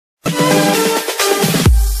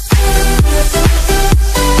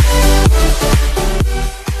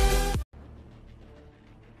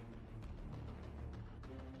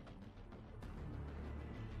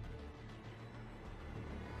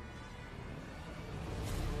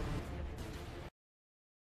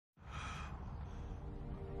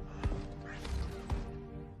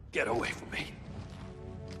Get away from me.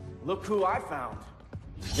 Look who I found.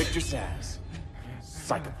 Victor Zsasz.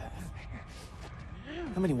 Psychopath.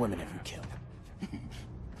 How many women have you killed?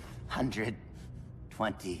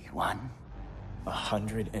 121.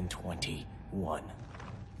 121.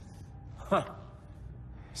 Huh.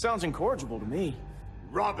 Sounds incorrigible to me.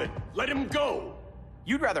 Robin, let him go!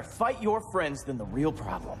 You'd rather fight your friends than the real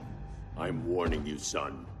problem. I'm warning you,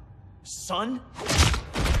 son. Son?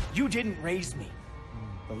 You didn't raise me.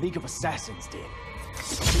 The League of Assassins did.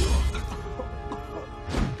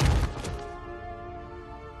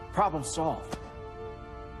 Problem solved.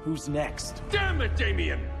 Who's next? Damn it,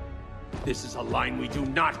 Damien! This is a line we do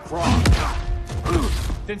not cross.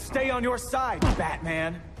 Then stay on your side,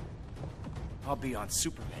 Batman. I'll be on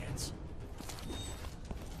Superman's.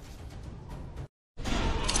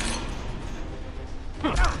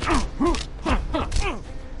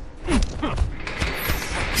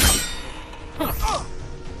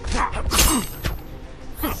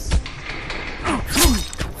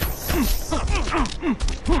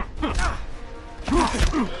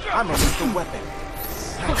 I'm a lethal weapon.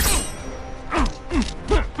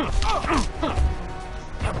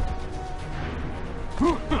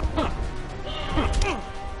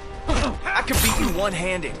 I could beat you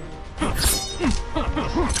one-handed.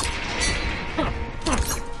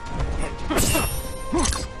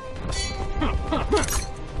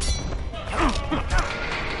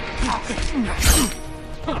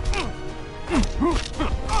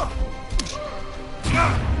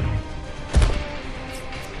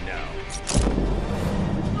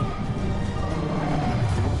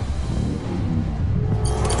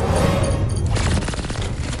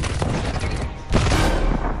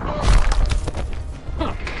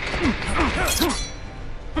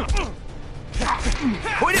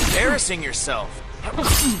 Quit embarrassing yourself.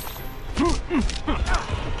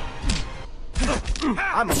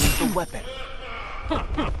 I'm a lethal weapon.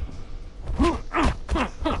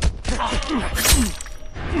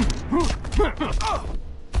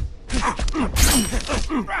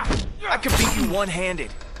 I could beat you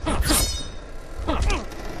one-handed.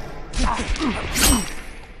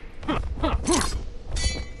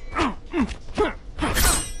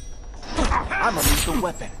 I'm a lethal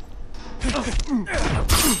weapon.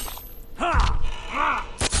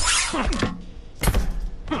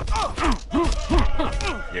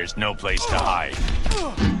 There's no place to hide.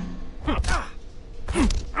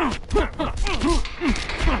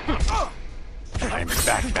 I'm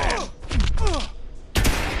Batman.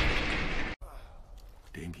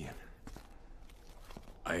 Damien.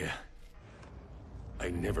 I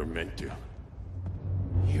never meant to.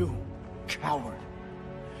 You coward.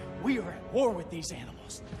 We are at war with these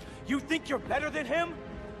animals. You think you're better than him?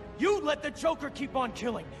 You let the Joker keep on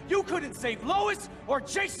killing. You couldn't save Lois, or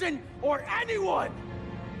Jason, or anyone!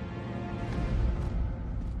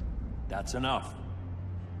 That's enough.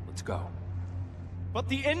 Let's go. But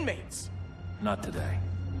the inmates. Not today.